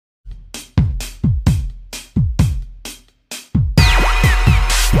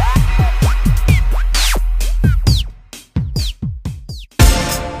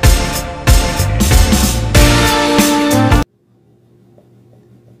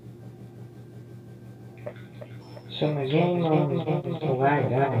So my game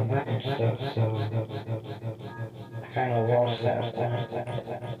lagged out and stuff, so I kind of lost that one.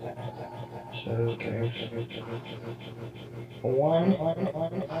 So okay. One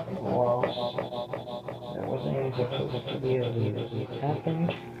loss that wasn't even supposed to be a lead. It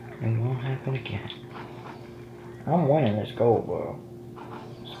happened and won't happen again. I'm winning this gold, bro.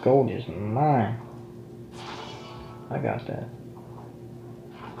 This gold is mine. I got that.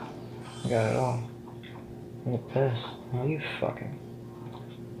 I got it all. I'm the best. Oh, you fucking.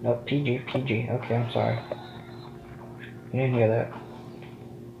 No, PG. Okay, I'm sorry. You didn't hear that.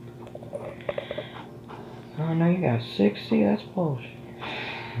 Oh, no, you got 60? That's bullshit.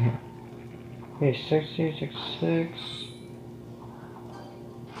 Okay, 60, 66.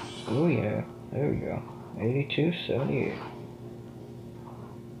 Oh, yeah. There we go. 82, 78.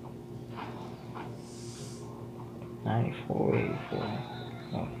 94, 84.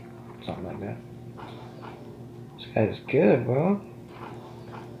 Oh, something like that. This guy's good, bro.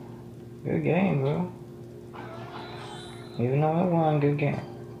 Good game, bro. Even though I won, good game.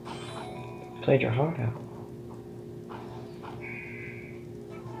 Played your heart out.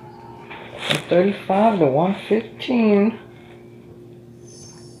 135 to 115.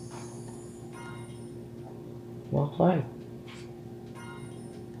 Well played.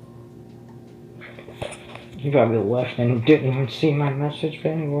 You probably left and didn't even see my message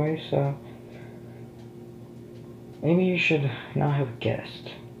anyway, so maybe you should not have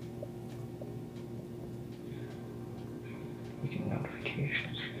guessed. Making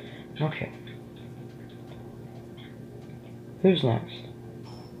notifications. Okay. Who's next?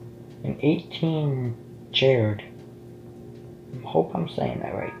 An 18 Jared. I hope I'm saying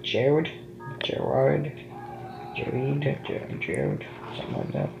that right. Jared, something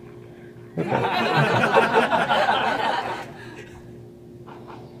like that. Okay.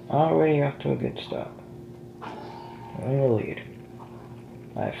 Already off to a good start. In the lead.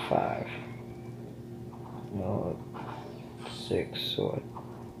 I have 5. No, 6 or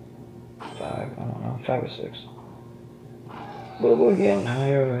 5. I don't know. 5 or 6. But we're getting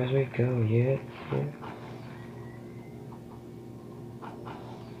higher as we go. Yeah.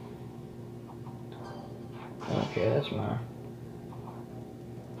 Okay, that's mine.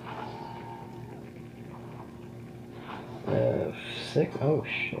 6. Oh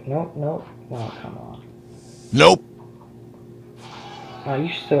shit. Nope. Oh, come on. Nope. Oh,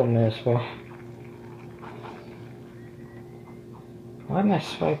 you still miss, bro. Why am I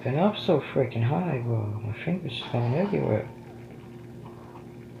swiping up so freaking high, bro? My finger's just going everywhere.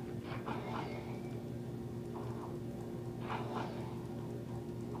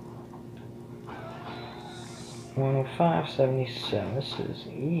 $105.77. This is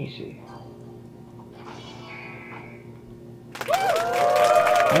easy.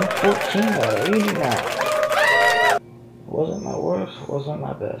 114 $89. Wasn't my worst, wasn't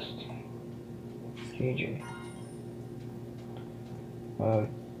my best. GG. Well,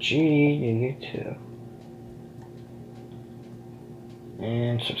 GG to you too.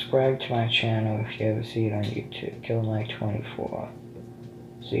 And subscribe to my channel if you ever see it on YouTube. KillerMike24.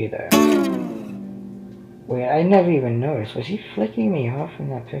 See you there. Wait, I never even noticed. Was he flicking me off in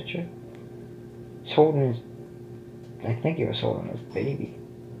that picture? He's holding his... I think he was holding his baby.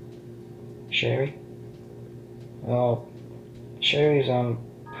 Sherry? Well, Sherry's a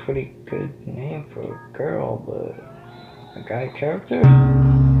pretty good name for a girl, but a guy character?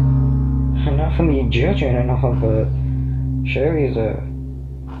 Not for me judging and all, but Sherry's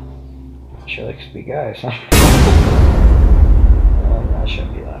she likes to be guys, huh? I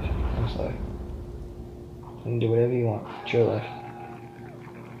shouldn't be laughing. I'm sorry. You can do whatever you want. It's your life.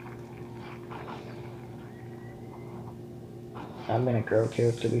 I've been a girl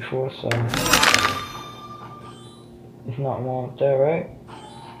character before, so it's not wrong with that, right?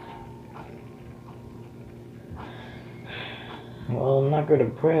 Well, I'm not gonna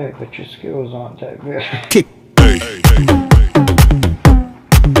brag, but your skills aren't that good.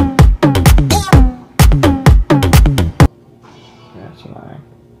 That's mine.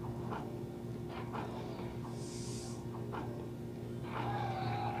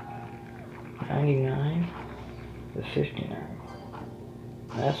 $99 to $59.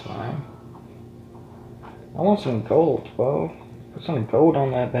 That's mine. I want some gold, bro. Put some gold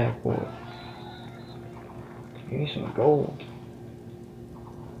on that backboard. Give me some gold.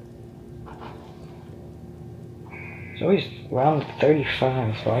 It's always around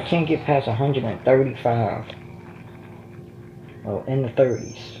 35, so I can't get past 135. Well, in the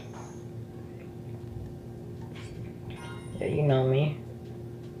 30s. Yeah, you know me.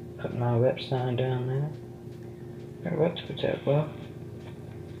 Put my rep sign down there. Where reps put that, bro?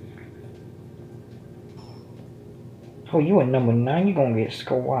 Oh, you a number 9, you gonna get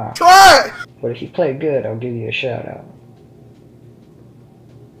squashed. But if you play good, I'll give you a shout out.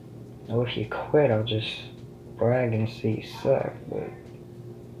 Or if you quit, I'll just brag and say you suck, but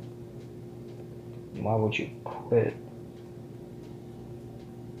why would you quit?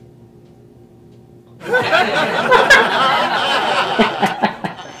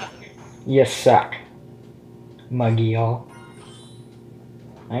 You suck, muggy y'all.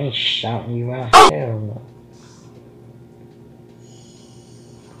 I ain't shouting you out. Hell no.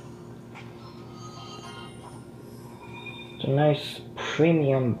 It's a nice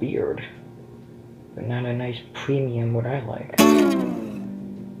premium beard, but not a nice premium what I like.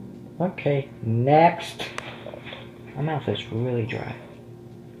 Okay, next. My mouth is really dry.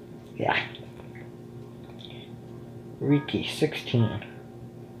 Yeah. Riki, 16.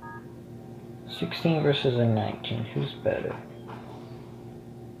 16 versus a 19. Who's better?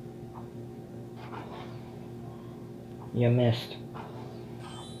 You missed.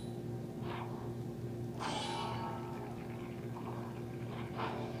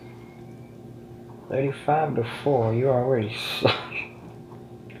 $35-4. You already suck.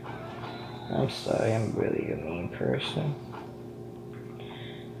 I'm sorry. I'm really a mean person.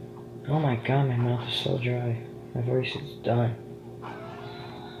 Oh my god, my mouth is so dry. My voice is done.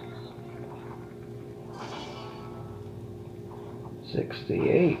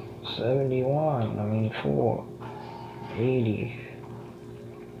 $68, $71, I mean 4, $80,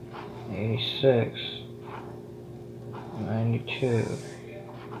 $86, $92,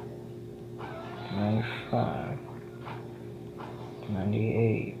 $95,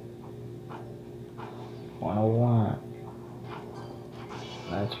 $98, $101.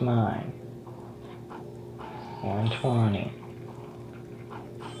 That's mine. $120,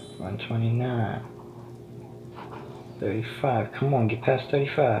 $129. 35. Come on, get past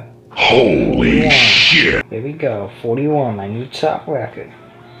 35. Holy shit! There we go. 41, my new top record.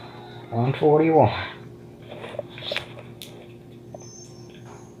 141.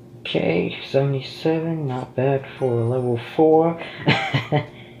 Okay, 77. Not bad for level 4.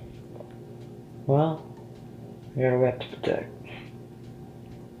 Well, we got a rep to protect.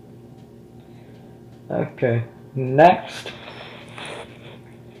 Okay, next.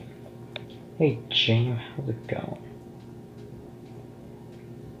 Hey, James, how's it going?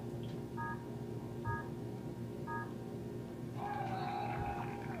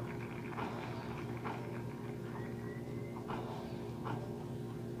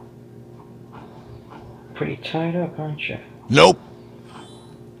 Pretty tied up, aren't you? Nope.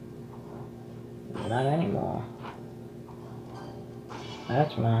 Not anymore.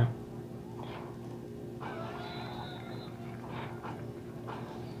 That's mine.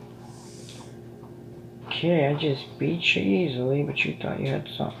 Okay, I just beat you easily, but you thought you had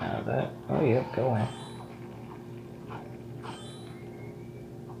something out of that. Oh, yep, go in.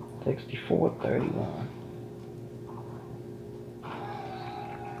 64-31.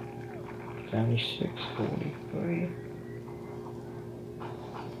 76-43.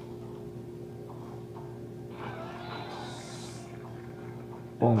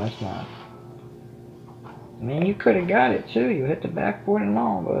 Boom, that's mine. I mean, you could have got it too. You hit the backboard and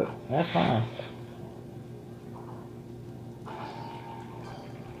all, but that's fine.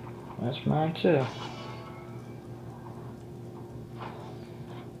 That's mine too.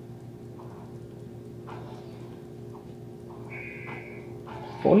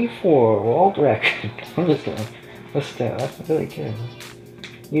 $44 world record. I'm just kidding. But still, that's really good.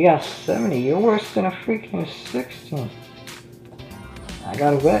 You got 70. You're worse than a freaking 16. I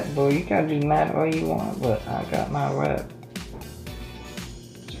got a rep, boy. You gotta be mad all you want, but I got my rep.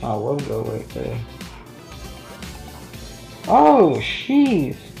 It's my logo right there. Oh,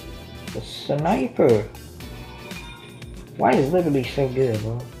 jeez. The sniper. Why is Liberty so good,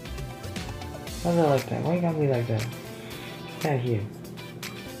 bro? Why's it like that? Why you gotta be like that? Get out of here.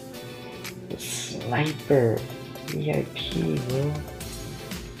 The sniper. VIP, bro.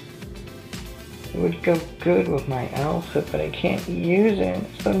 It would go good with my outfit, but I can't use it.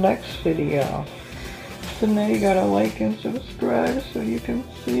 It's the next video. So now you gotta like and subscribe so you can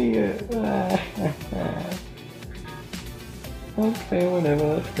see it. Okay, whatever,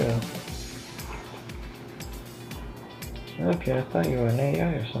 let's go. Okay, I thought you were an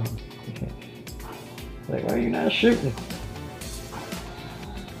AI or something. Like, why are you not shooting?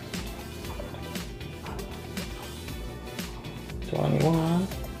 $21.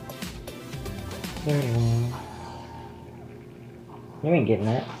 31. You ain't getting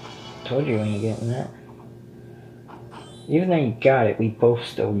that. Told you you ain't getting that. Even though you got it, we both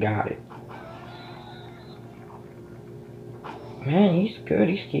still got it. Man, he's good.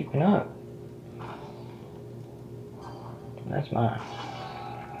 He's keeping up. That's mine.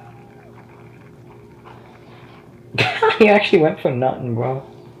 He actually went for nothing, bro.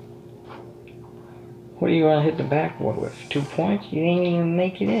 What are you gonna hit the backboard with? 2 points? You didn't even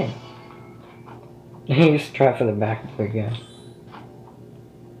make it in. He just tried for the backboard again.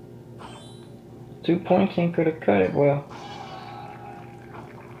 2 points ain't gonna cut it, well.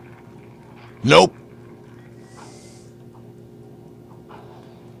 Nope.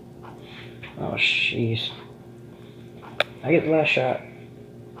 Oh, jeez. I get the last shot.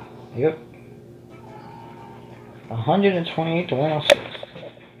 Yep. 128 to 106.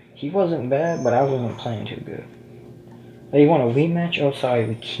 He wasn't bad, but I wasn't playing too good. Oh, you want a rematch? Oh, sorry,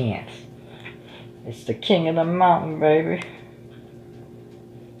 we can't. It's the king of the mountain, baby.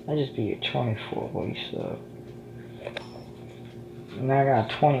 I just beat you 24, boy, so. Now I got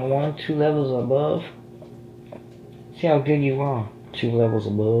 21, 2 levels above. See how good you are. 2 levels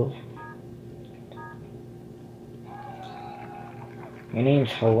above. Your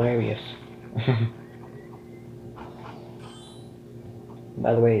name's hilarious.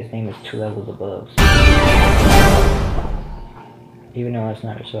 By the way, his name is 2 levels above. Even though that's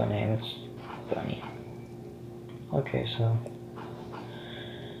not his real name, it's funny. Okay, so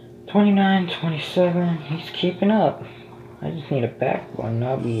 29, 27, he's keeping up. I just need a backboard and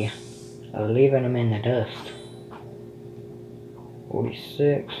I'll be leaving him in the dust.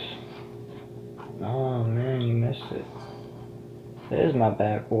 46. Oh man, you missed it. There's my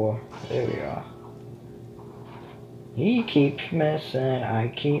backboard. There we are. He keeps missing, I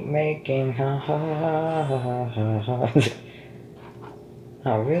keep making, ha ha ha ha ha ha.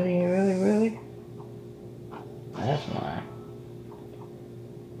 Oh, really, really, really? That's mine.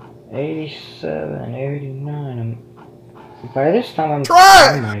 87, 89. By this time I'm...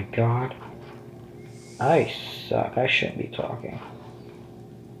 Try! Oh my god. I suck. I shouldn't be talking.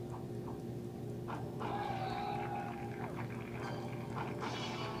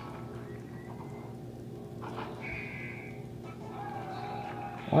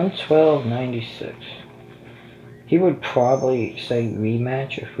 $112.96. He would probably say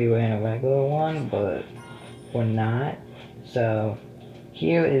rematch if we were in a regular one, but we're not. So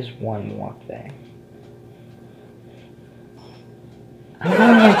here is one more thing. I'm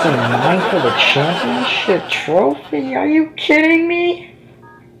going into 9 for the championship trophy. Are you kidding me?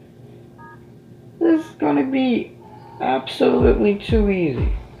 This is gonna be absolutely too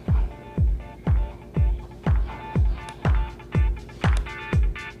easy.